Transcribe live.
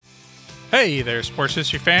Hey there, sports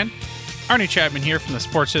history fan. Arnie Chapman here from the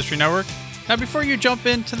Sports History Network. Now, before you jump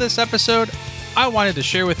into this episode, I wanted to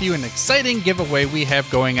share with you an exciting giveaway we have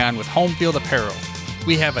going on with Home Field Apparel.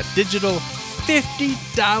 We have a digital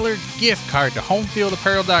 $50 gift card to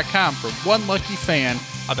homefieldapparel.com for one lucky fan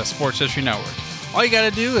of the Sports History Network. All you got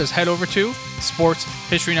to do is head over to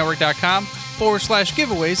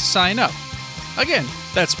sportshistorynetwork.com/giveaways to sign up. Again,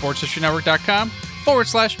 that's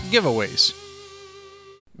sportshistorynetwork.com/giveaways.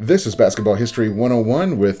 This is Basketball History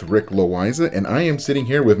 101 with Rick Loiza, and I am sitting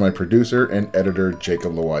here with my producer and editor,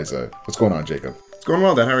 Jacob Loiza. What's going on, Jacob? It's going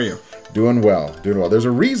well, Dad. How are you? Doing well. There's a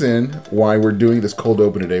reason why we're doing this cold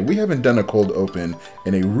open today. We haven't done a cold open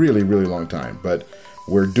in a really, really long time, but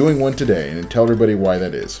we're doing one today, and tell everybody why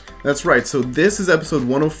that is. That's right. So this is episode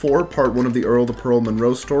 104, part 1 of the Earl the Pearl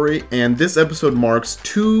Monroe story, and this episode marks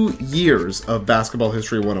 2 years of Basketball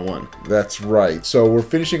History 101. That's right. So we're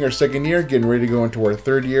finishing our second year, getting ready to go into our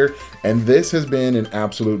third year, and this has been an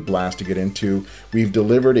absolute blast to get into. We've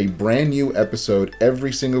delivered a brand new episode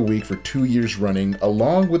every single week for 2 years running,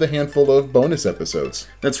 along with a handful of bonus episodes.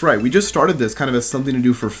 That's right. We just started this kind of as something to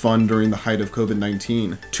do for fun during the height of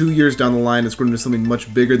COVID-19. 2 years down the line, it's grown into something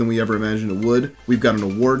much bigger than we ever imagined it would. We've got an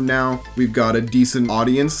award now. We've got a decent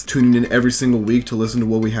audience tuning in every single week to listen to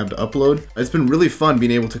what we have to upload. It's been really fun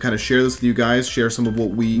being able to kind of share this with you guys, share some of what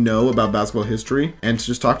we know about basketball history, and to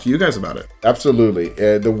just talk to you guys about it. Absolutely.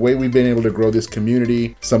 The way we've been able to grow this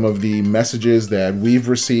community, some of the messages that we've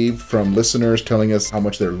received from listeners telling us how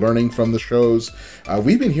much they're learning from the shows.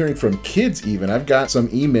 We've been hearing from kids even. I've got some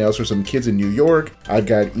emails from some kids in New York. I've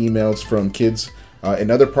got emails from kids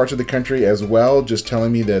in other parts of the country as well, just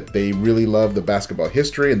telling me that they really love the basketball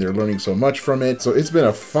history and they're learning so much from it. So it's been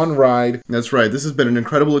a fun ride. That's right. This has been an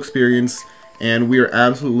incredible experience, and we are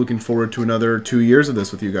absolutely looking forward to another 2 years of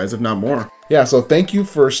this with you guys, if not more. Yeah, so thank you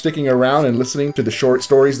for sticking around and listening to the short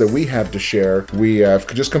stories that we have to share. We have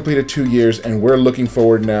just completed 2 years, and we're looking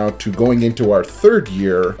forward now to going into our third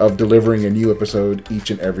year of delivering a new episode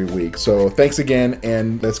each and every week. So thanks again,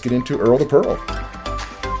 and let's get into Earl the Pearl.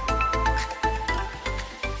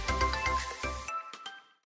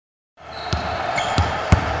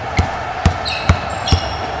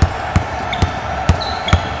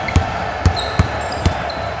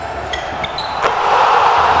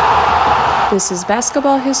 This is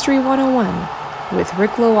Basketball History 101 with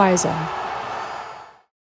Rick Loiza.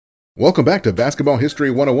 Welcome back to Basketball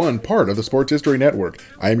History 101, part of the Sports History Network.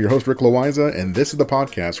 I am your host, Rick Loiza, and this is the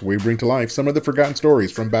podcast where we bring to life some of the forgotten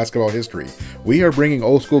stories from basketball history. We are bringing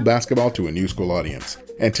old school basketball to a new school audience.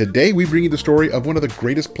 And today we bring you the story of one of the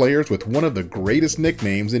greatest players with one of the greatest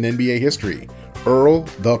nicknames in NBA history, Earl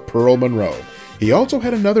the Pearl Monroe. He also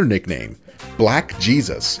had another nickname, Black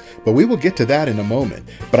Jesus, but we will get to that in a moment.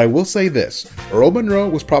 But I will say this, Earl Monroe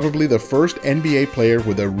was probably the first NBA player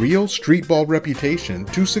with a real street ball reputation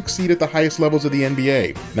to succeed at the highest levels of the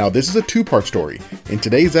NBA. Now this is a two-part story. In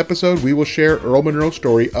today's episode, we will share Earl Monroe's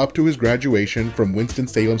story up to his graduation from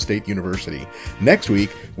Winston-Salem State University. Next week,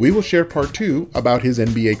 we will share part 2 about his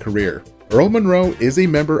NBA career. Earl Monroe is a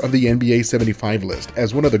member of the NBA 75 list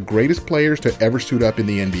as one of the greatest players to ever suit up in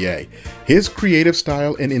the NBA. His creative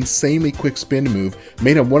style and insanely quick spin move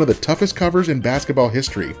made him one of the toughest covers in basketball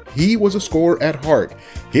history. He was a scorer at heart.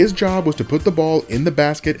 His job was to put the ball in the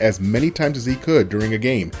basket as many times as he could during a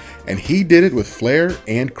game, and he did it with flair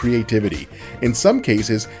and creativity. In some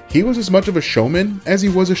cases, he was as much of a showman as he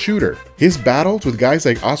was a shooter. His battles with guys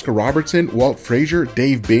like Oscar Robertson, Walt Frazier,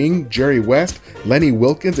 Dave Bing, Jerry West, Lenny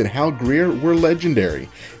Wilkins, and Hal Greer were legendary.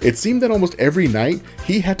 It seemed that almost every night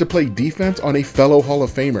he had to play defense on a fellow Hall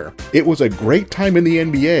of Famer. It was a great time in the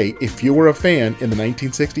NBA if you were a fan in the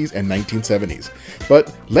 1960s and 1970s.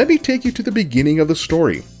 But let me take you to the beginning of the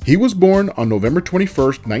story. He was born on November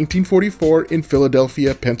 21st, 1944 in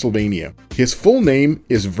Philadelphia, Pennsylvania. His full name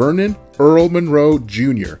is Vernon Earl Monroe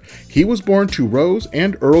Jr. He was born to Rose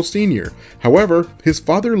and Earl Sr. However, his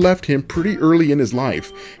father left him pretty early in his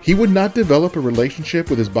life. He would not develop a relationship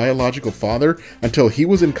with his biological father until he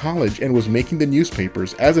was in college and was making the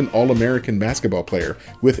newspapers as an All-American basketball player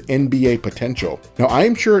with NBA potential. Now, I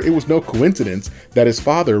am sure it was no coincidence that his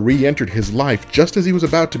father re-entered his life just as he was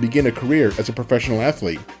about to begin a career as a professional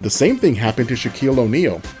athlete. The same thing happened to Shaquille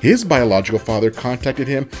O'Neal. His biological father contacted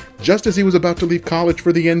him just as he was about to leave college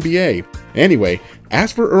for the NBA. Anyway,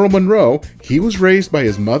 as for Earl Monroe, he was raised by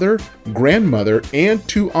his mother, grandmother, and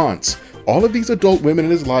 2 aunts. All of these adult women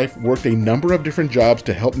in his life worked a number of different jobs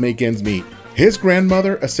to help make ends meet. His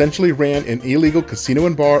grandmother essentially ran an illegal casino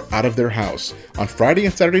and bar out of their house. On Friday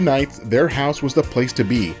and Saturday nights, their house was the place to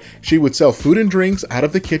be. She would sell food and drinks out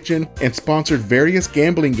of the kitchen and sponsored various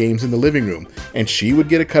gambling games in the living room, and she would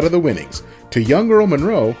get a cut of the winnings. To young Earl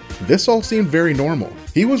Monroe, this all seemed very normal.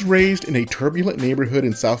 He was raised in a turbulent neighborhood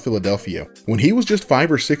in South Philadelphia. When he was just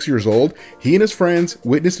 5 or 6 years old, he and his friends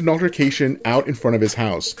witnessed an altercation out in front of his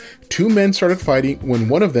house. Two men started fighting when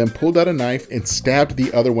one of them pulled out a knife and stabbed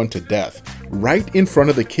the other one to death, right in front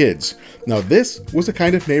of the kids. Now this was the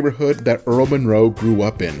kind of neighborhood that Earl Monroe grew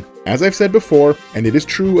up in. As I've said before, and it is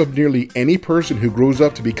true of nearly any person who grows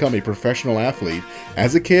up to become a professional athlete,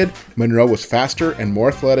 as a kid, Monroe was faster and more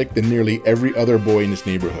athletic than nearly every other boy in his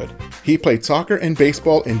neighborhood. He played soccer and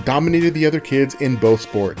baseball and dominated the other kids in both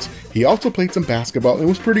sports. He also played some basketball and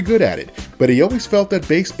was pretty good at it, but he always felt that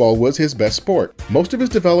baseball was his best sport. Most of his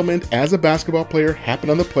development as a basketball player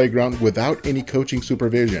happened on the playground without any coaching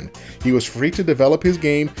supervision. He was free to develop his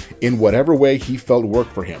game in whatever way he felt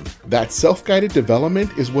worked for him. That self-guided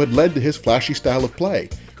development is what led to his flashy style of play.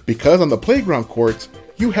 Because on the playground courts,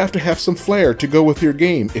 you have to have some flair to go with your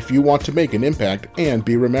game if you want to make an impact and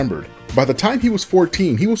be remembered. By the time he was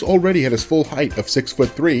 14, he was already at his full height of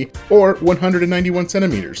 6'3" or 191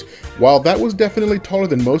 centimeters. While that was definitely taller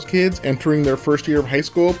than most kids entering their first year of high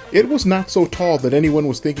school, it was not so tall that anyone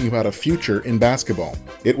was thinking about a future in basketball.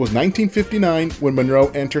 It was 1959 when Monroe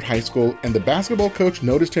entered high school, and the basketball coach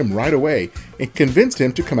noticed him right away and convinced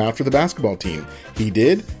him to come out for the basketball team. He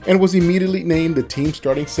did, and was immediately named the team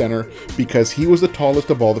starting center because he was the tallest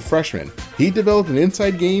of all the freshmen. He developed an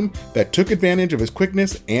inside game that took advantage of his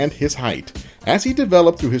quickness and his height. As he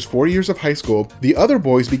developed through his 4 years of high school, the other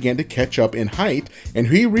boys began to catch up in height, and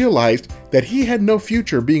he realized that he had no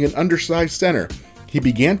future being an undersized center. He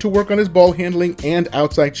began to work on his ball handling and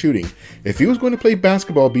outside shooting. If he was going to play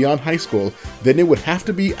basketball beyond high school, then it would have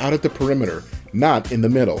to be out at the perimeter, not in the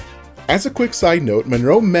middle. As a quick side note,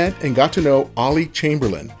 Monroe met and got to know Ollie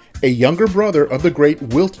Chamberlain, a younger brother of the great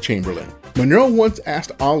Wilt Chamberlain. Monroe once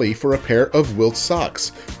asked Ollie for a pair of Wilt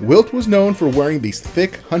socks. Wilt was known for wearing these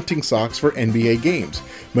thick hunting socks for NBA games.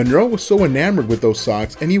 Monroe was so enamored with those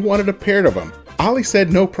socks and he wanted a pair of them. Ollie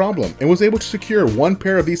said no problem and was able to secure one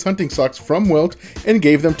pair of these hunting socks from Wilt and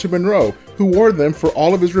gave them to Monroe, who wore them for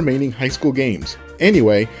all of his remaining high school games.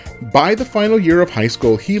 Anyway, by the final year of high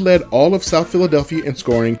school, he led all of South Philadelphia in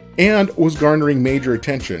scoring and was garnering major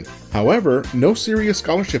attention. However, no serious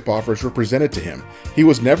scholarship offers were presented to him. He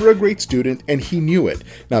was never a great student, and he knew it.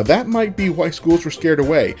 Now that might be why schools were scared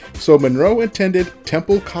away, so Monroe attended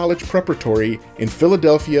Temple College Preparatory in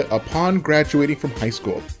Philadelphia upon graduating from high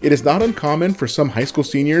school. It is not uncommon for some high school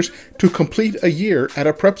seniors to complete a year at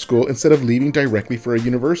a prep school instead of leaving directly for a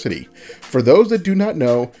university. For those that do not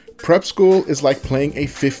know, prep school is like playing a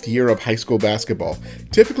fifth year of high school basketball.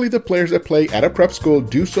 Typically, the players that play at a prep school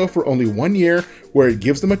do so for only 1 year, where it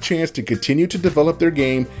gives them a chance to continue to develop their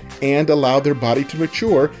game and allow their body to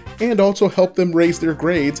mature, and also help them raise their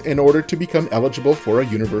grades in order to become eligible for a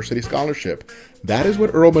university scholarship. That is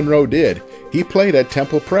what Earl Monroe did. He played at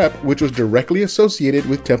Temple Prep, which was directly associated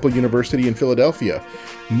with Temple University in Philadelphia.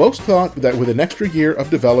 Most thought that with an extra year of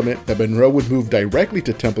development that Monroe would move directly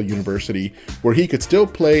to Temple University, where he could still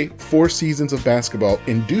play 4 seasons of basketball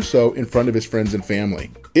and do so in front of his friends and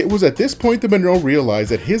family. It was at this point that Monroe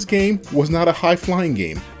realized that his game was not a high-flying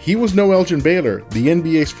game. He was no Elgin Baylor, the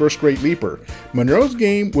NBA's first great leaper. Monroe's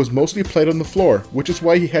game was mostly played on the floor, which is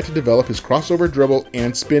why he had to develop his crossover dribble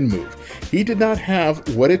and spin move. He did not have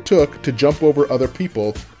what it took to jump over other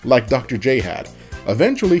people like Dr. J had.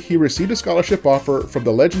 Eventually, he received a scholarship offer from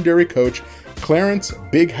the legendary coach Clarence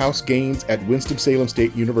Big House Gaines at Winston-Salem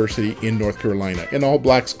State University in North Carolina, an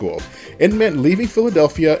all-black school. It meant leaving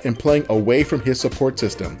Philadelphia and playing away from his support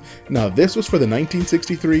system. Now, this was for the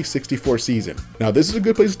 1963-64 season. Now, this is a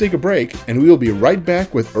good place to take a break, and we will be right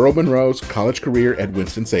back with Earl Monroe's college career at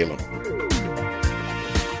Winston-Salem.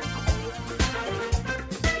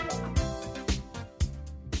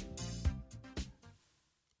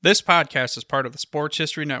 This podcast is part of the Sports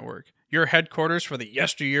History Network, your headquarters for the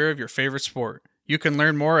yesteryear of your favorite sport. You can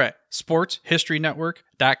learn more at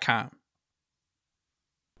sportshistorynetwork.com.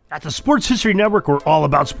 At the Sports History Network, we're all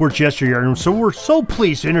about sports yesteryear, and so we're so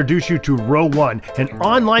pleased to introduce you to Row One, an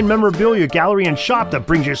online memorabilia gallery and shop that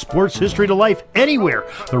brings your sports history to life anywhere.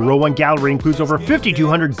 The Row One gallery includes over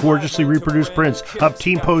 5,200 gorgeously reproduced prints of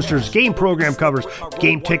team posters, game program covers,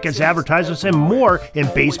 game tickets, advertisements, and more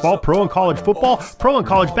in baseball, pro and college football, pro and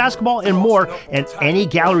college basketball, and more. And any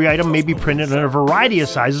gallery item may be printed in a variety of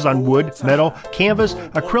sizes on wood, metal, canvas,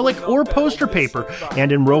 acrylic, or poster paper.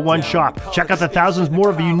 And in Row One shop, check out the thousands more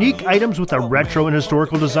of unique unique items with a retro and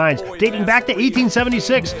historical designs dating back to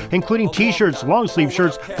 1876, including t-shirts, long-sleeve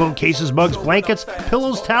shirts, phone cases, mugs, blankets,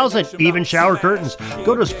 pillows, towels, and even shower curtains.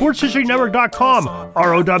 Go to sportshistorynetwork.com,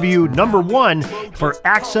 ROW1, for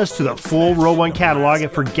access to the full Row 1 catalog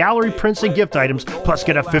and for gallery prints and gift items, plus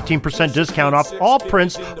get a 15% discount off all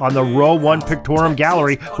prints on the Row 1 Pictorium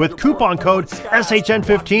Gallery with coupon code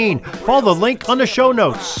SHN15. Follow the link on the show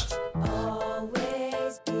notes.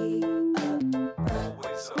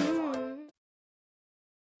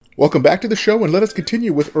 Welcome back to the show, and let us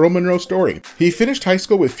continue with Earl Monroe's story. He finished high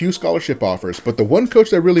school with few scholarship offers, but the one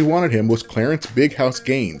coach that really wanted him was Clarence Big House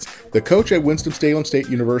Gaines, the coach at Winston-Salem State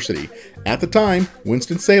University. At the time,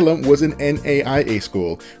 Winston-Salem was an NAIA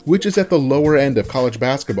school, which is at the lower end of college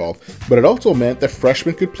basketball, but it also meant that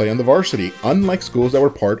freshmen could play on the varsity, unlike schools that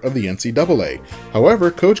were part of the NCAA.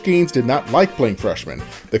 However, Coach Gaines did not like playing freshmen.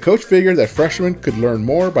 The coach figured that freshmen could learn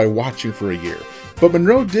more by watching for a year. But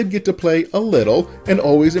Monroe did get to play a little and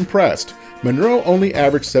always impressed. Monroe only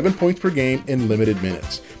averaged 7 points per game in limited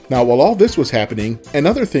minutes. Now, while all this was happening,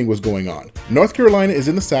 another thing was going on. North Carolina is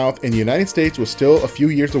in the South, and the United States was still a few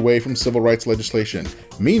years away from civil rights legislation,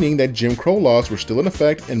 meaning that Jim Crow laws were still in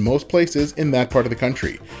effect in most places in that part of the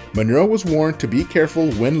country. Monroe was warned to be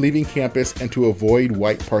careful when leaving campus and to avoid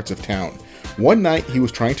white parts of town. One night, he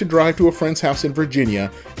was trying to drive to a friend's house in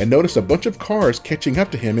Virginia and noticed a bunch of cars catching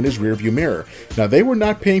up to him in his rearview mirror. Now, they were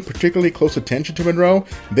not paying particularly close attention to Monroe.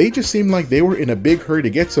 They just seemed like they were in a big hurry to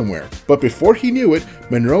get somewhere. But before he knew it,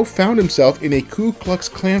 Monroe found himself in a Ku Klux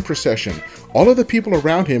Klan procession. All of the people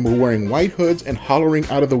around him were wearing white hoods and hollering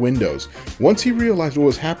out of the windows. Once he realized what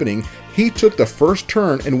was happening, he took the first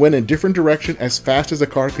turn and went in a different direction as fast as a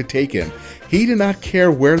car could take him. He did not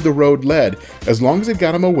care where the road led, as long as it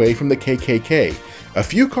got him away from the KKK. A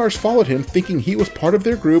few cars followed him, thinking he was part of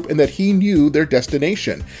their group and that he knew their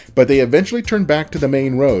destination, but they eventually turned back to the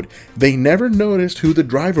main road. They never noticed who the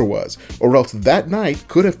driver was, or else that night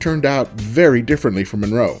could have turned out very differently for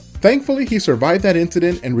Monroe. Thankfully, he survived that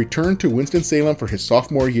incident and returned to Winston-Salem for his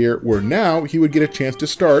sophomore year, where now he would get a chance to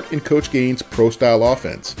start in Coach Gaines' pro-style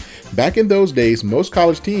offense. Back in those days, most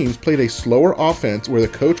college teams played a slower offense where the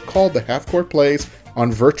coach called the half-court plays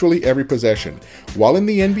on virtually every possession. While in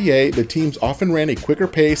the NBA, the teams often ran a quicker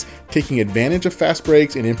pace, taking advantage of fast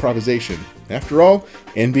breaks and improvisation. After all,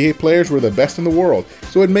 NBA players were the best in the world,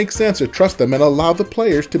 so it makes sense to trust them and allow the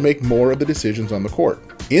players to make more of the decisions on the court.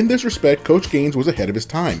 In this respect, Coach Gaines was ahead of his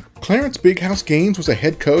time. Clarence Big House Gaines was a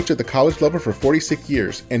head coach at the college level for 46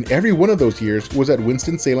 years, and every one of those years was at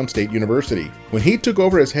Winston-Salem State University. When he took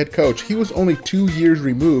over as head coach, he was only 2 years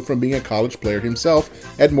removed from being a college player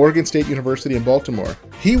himself at Morgan State University in Baltimore.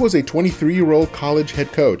 He was a 23-year-old college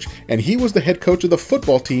head coach, and he was the head coach of the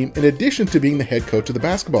football team in addition to being the head coach of the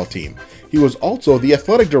basketball team. He was also the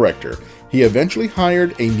athletic director. He eventually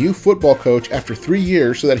hired a new football coach after 3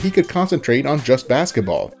 years so that he could concentrate on just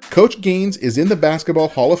basketball. Coach Gaines is in the Basketball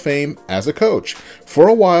Hall of Fame as a coach. For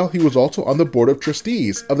a while, he was also on the board of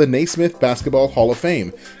trustees of the Naismith Basketball Hall of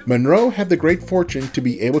Fame. Monroe had the great fortune to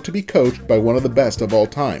be able to be coached by one of the best of all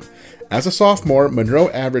time. As a sophomore, Monroe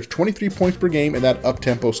averaged 23 points per game in that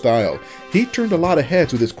up-tempo style. He turned a lot of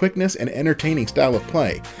heads with his quickness and entertaining style of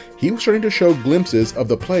play. He was starting to show glimpses of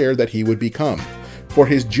the player that he would become. For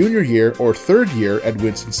his junior year or third year at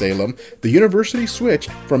Winston-Salem, the university switched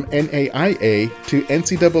from NAIA to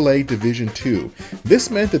NCAA Division II. This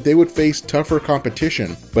meant that they would face tougher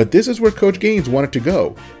competition, but this is where Coach Gaines wanted to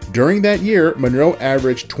go. During that year, Monroe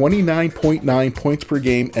averaged 29.9 points per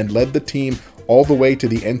game and led the team all the way to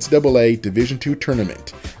the NCAA Division II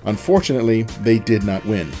tournament. Unfortunately, they did not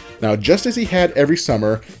win. Now, just as he had every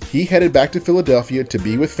summer, he headed back to Philadelphia to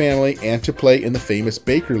be with family and to play in the famous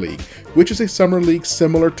Baker League, which is a summer league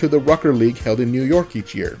similar to the Rucker League held in New York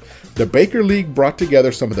each year. The Baker League brought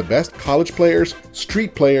together some of the best college players,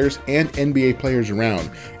 street players, and NBA players around.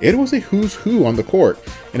 It was a who's who on the court.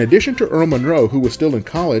 In addition to Earl Monroe, who was still in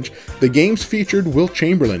college, the games featured Wilt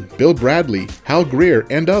Chamberlain, Bill Bradley, Hal Greer,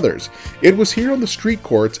 and others. It was here on the street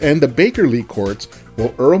courts and the Baker League courts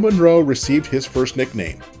where Earl Monroe received his first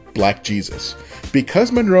nickname, Black Jesus.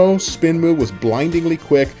 Because Monroe's spin move was blindingly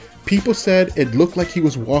quick, people said it looked like he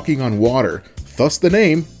was walking on water, thus the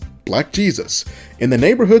name Black Jesus. In the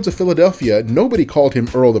neighborhoods of Philadelphia, nobody called him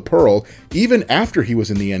Earl the Pearl, even after he was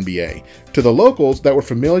in the NBA. To the locals that were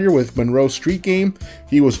familiar with Monroe's street game,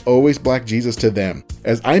 he was always Black Jesus to them.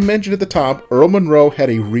 As I mentioned at the top, Earl Monroe had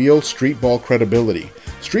a real street ball credibility.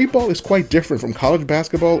 Street ball is quite different from college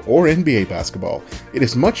basketball or NBA basketball. It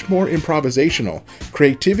is much more improvisational.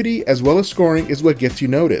 Creativity as well as scoring is what gets you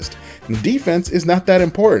noticed. And defense is not that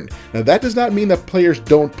important. Now that does not mean that players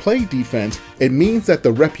don't play defense, it means that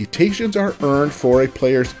the reputations are earned for a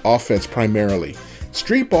player's offense primarily.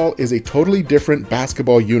 Street ball is a totally different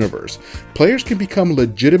basketball universe. Players can become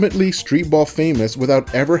legitimately street ball famous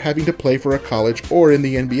without ever having to play for a college or in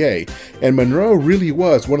the NBA, and Monroe really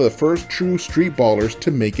was one of the first true street ballers to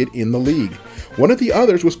make it in the league. One of the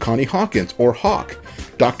others was Connie Hawkins, or Hawk.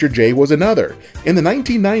 Dr. J was another. In the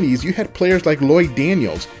 1990s, you had players like Lloyd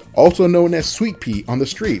Daniels, also known as Sweet Pea on the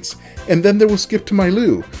streets. And then there was Skip to My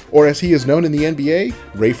Lou, or as he is known in the NBA,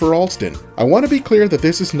 Rafer Alston. I want to be clear that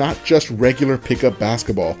this is not just regular pickup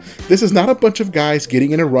basketball. This is not a bunch of guys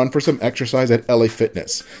getting in a run for some exercise at LA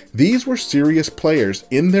Fitness. These were serious players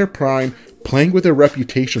in their prime, playing with their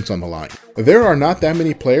reputations on the line. There are not that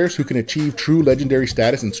many players who can achieve true legendary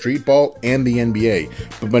status in street ball and the NBA,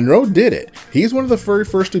 but Monroe did it. He's one of the very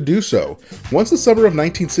first to do so. Once the summer of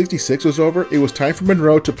 1966 was over, it was time for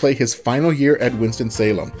Monroe to play his final year at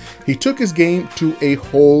Winston-Salem. He took his game to a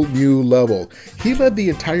whole new level. He led the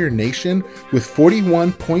entire nation with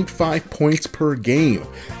 41.5 points per game.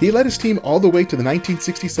 He led his team all the way to the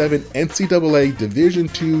 1967 NCAA Division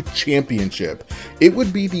II championship. It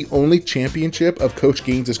would be the only championship of Coach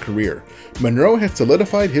Gaines' career. Monroe had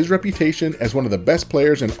solidified his reputation as one of the best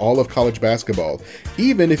players in all of college basketball,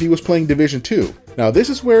 even if he was playing Division II. Now this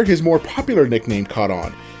is where his more popular nickname caught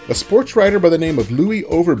on. A sports writer by the name of Louis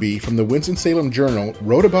Overby from the Winston-Salem Journal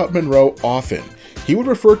wrote about Monroe often. He would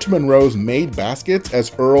refer to Monroe's made baskets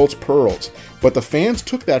as Earl's Pearls, but the fans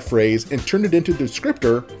took that phrase and turned it into a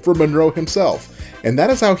descriptor for Monroe himself, and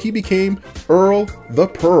that is how he became Earl the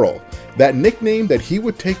Pearl, that nickname that he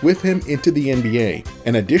would take with him into the NBA.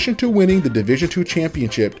 In addition to winning the Division II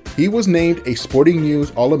championship, he was named a Sporting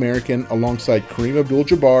News All-American alongside Kareem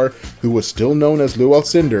Abdul-Jabbar, who was still known as Lou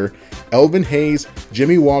Alcindor, Elvin Hayes,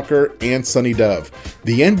 Jimmy Walker, and Sonny Dove.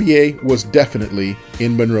 The NBA was definitely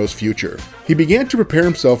in Monroe's future. He began to prepare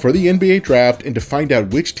himself for the NBA draft and to find out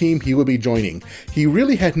which team he would be joining. He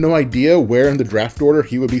really had no idea where in the draft order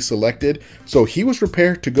he would be selected, so he was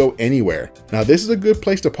prepared to go anywhere. Now this is a good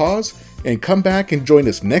place to pause and come back and join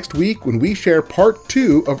us next week when we share part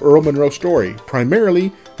 2 of Earl Monroe's story,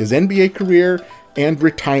 primarily his NBA career and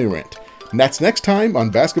retirement. And that's next time on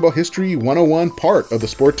Basketball History 101, part of the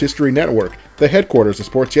Sports History Network, the headquarters of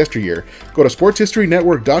Sports Yesteryear. Go to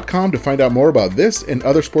sportshistorynetwork.com to find out more about this and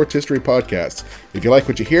other sports history podcasts. If you like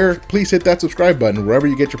what you hear, please hit that subscribe button wherever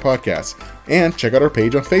you get your podcasts. And check out our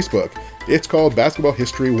page on Facebook. It's called Basketball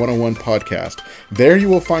History 101 Podcast. There you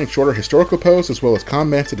will find shorter historical posts as well as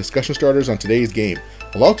comments and discussion starters on today's game.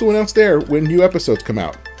 I'll also announce there when new episodes come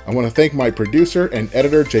out. I want to thank my producer and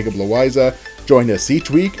editor, Jacob Loaiza. Join us each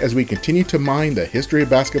week as we continue to mine the history of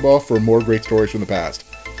basketball for more great stories from the past.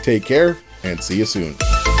 Take care, and see you soon.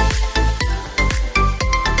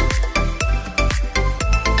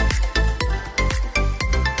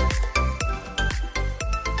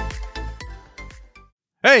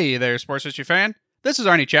 Hey there, sports history fan. This is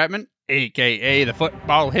Arnie Chapman, aka the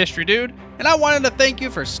Football History Dude, and I wanted to thank you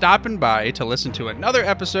for stopping by to listen to another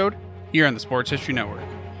episode here on the Sports History Network.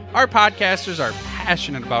 Our podcasters are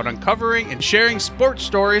passionate about uncovering and sharing sports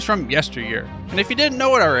stories from yesteryear. And if you didn't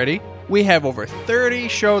know it already, we have over 30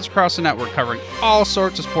 shows across the network covering all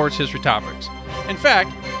sorts of sports history topics. In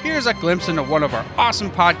fact, here's a glimpse into one of our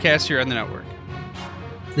awesome podcasts here on the network.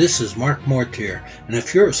 This is Mark Mortier, and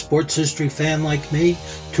if you're a sports history fan like me,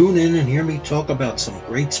 tune in and hear me talk about some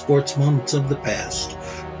great sports moments of the past.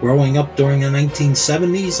 Growing up during the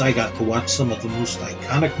 1970s, I got to watch some of the most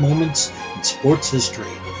iconic moments in sports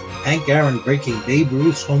history. Hank Aaron breaking Babe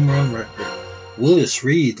Ruth's home run record. Willis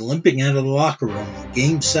Reed limping out of the locker room in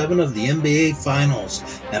Game 7 of the NBA Finals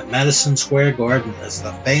at Madison Square Garden as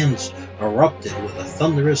the fans erupted with a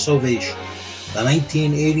thunderous ovation. The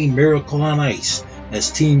 1980 Miracle on Ice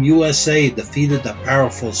as Team USA defeated the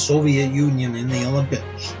powerful Soviet Union in the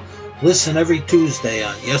Olympics. Listen every Tuesday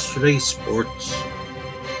on Yesterday's Sports.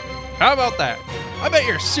 How about that? I bet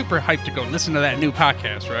you're super hyped to go listen to that new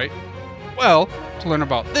podcast, right? Well, to learn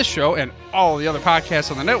about this show and all the other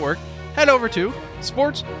podcasts on the network, head over to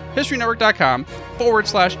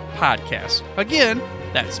sportshistorynetwork.com/podcast. Again,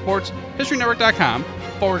 that's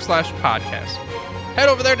sportshistorynetwork.com/podcast. Head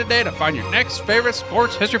over there today to find your next favorite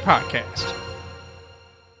sports history podcast.